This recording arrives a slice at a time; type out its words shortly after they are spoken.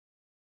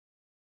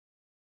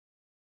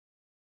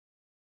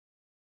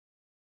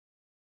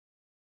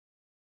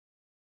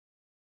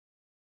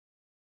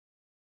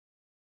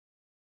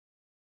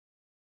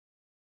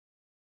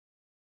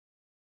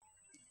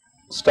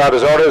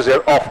Starters orders,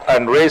 they're off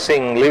and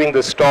racing, leaving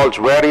the stalls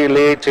very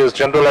late is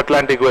General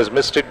Atlantic, who has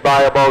missed it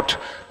by about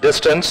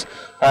distance.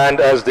 And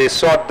as they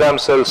sort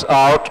themselves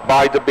out,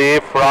 By the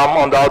Bay from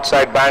on the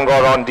outside,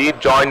 Bangor on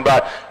deep, joined by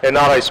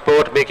NRI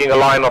Sport, making a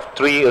line of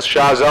 3 is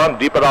Shahzam,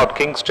 deeper out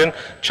Kingston.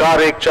 Char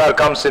Ek Char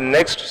comes in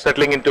next,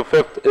 settling into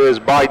 5th is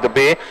By the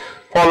Bay,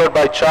 followed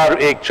by Char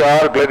Ek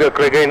Char. Gregor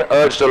Cregane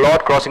urged a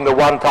lot, crossing the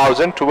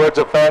 1000. Towards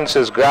the fence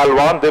is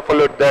Galwan. They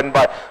followed then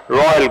by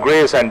Royal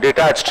Grace and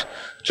detached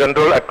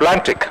General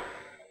Atlantic.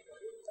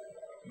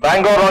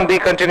 Bangor on D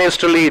continues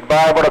to lead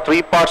by about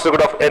 3 parts of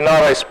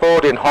NRI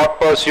Sport in hot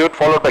pursuit,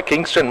 followed by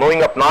Kingston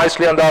moving up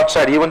nicely on the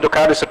outside, even though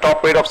carries a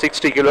top weight of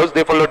 60 kilos.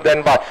 They followed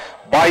then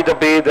by the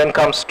Bay, then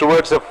comes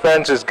towards the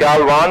fence is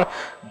Galwan,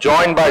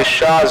 joined by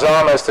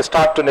Shahzam as they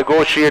start to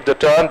negotiate the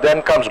turn.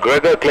 Then comes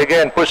Gregor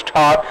Clegane, pushed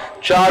hard.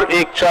 Char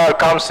Ek Char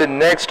comes in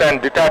next,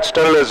 and detached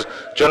still is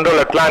General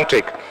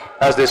Atlantic.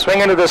 As they swing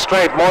into the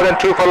straight, more than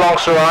 2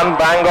 furlongs to run.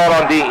 Bangor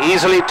on D,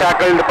 easily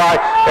tackled by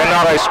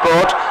NRI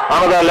Sport.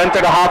 Another length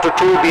and a half to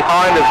 2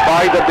 behind is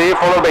By the Bay,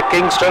 followed by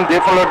Kingston.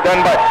 They followed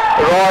then by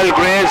Royal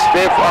Grace.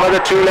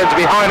 Another 2 lengths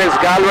behind is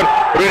Galvin,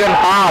 ridden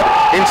hard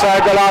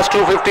inside the last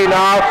 250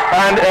 now.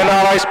 And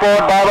NRI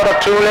Sport by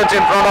about 2 lengths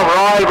in front of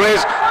Royal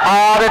Grace.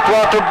 Hard at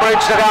work to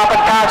bridge the gap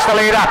and catch the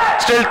leader.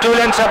 Still 2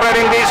 lengths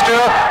separating these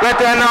two, with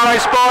NRI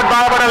Sport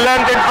by about a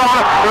length in front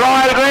of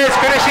Royal Grace,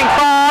 finishing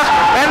fast.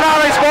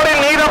 NRI Sport in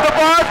lead of the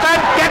first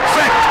and gets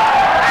it.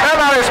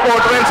 NRI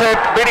Sport wins it,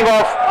 beating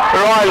off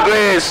Royal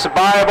Grace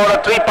by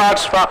about 3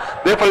 parts.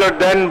 They followed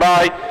then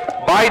by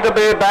the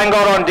Bay,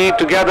 Bangor on D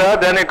together.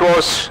 Then it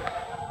was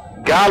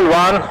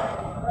Galwan.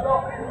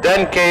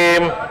 Then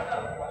came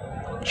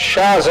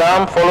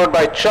Shahzam, followed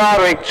by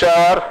Char Ek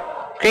Char,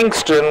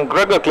 Kingston,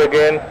 Gregor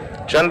Clegane.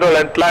 General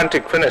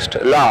Atlantic finished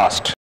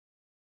last.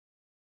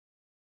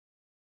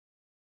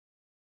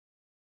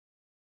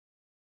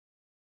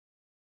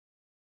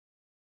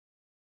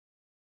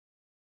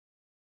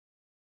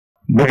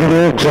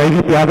 Brigadier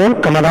Jaideep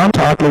Yadav, Commandant,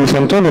 Artillery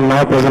Center, will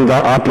now present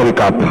the Artillery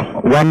Cup,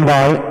 won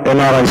by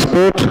NRI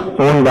Sport,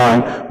 owned by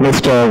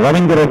Mr.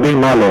 Ravindra Reddy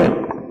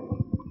Male.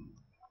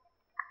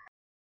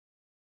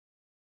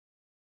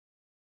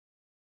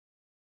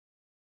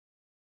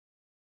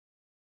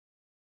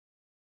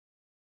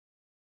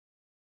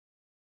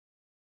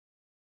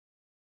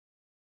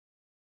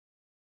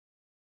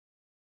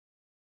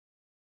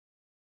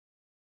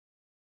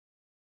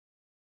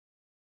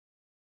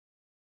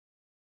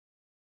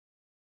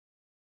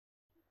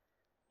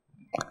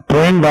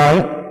 Trained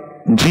by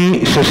G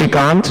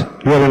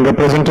Shashikanth, here and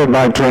represented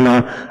by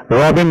trainer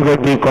Robin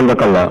Reddy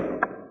Kondakalla.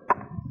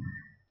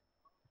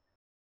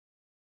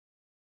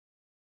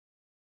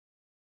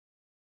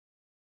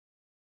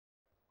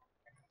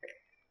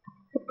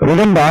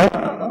 Ridden by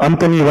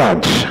Antony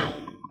Raj.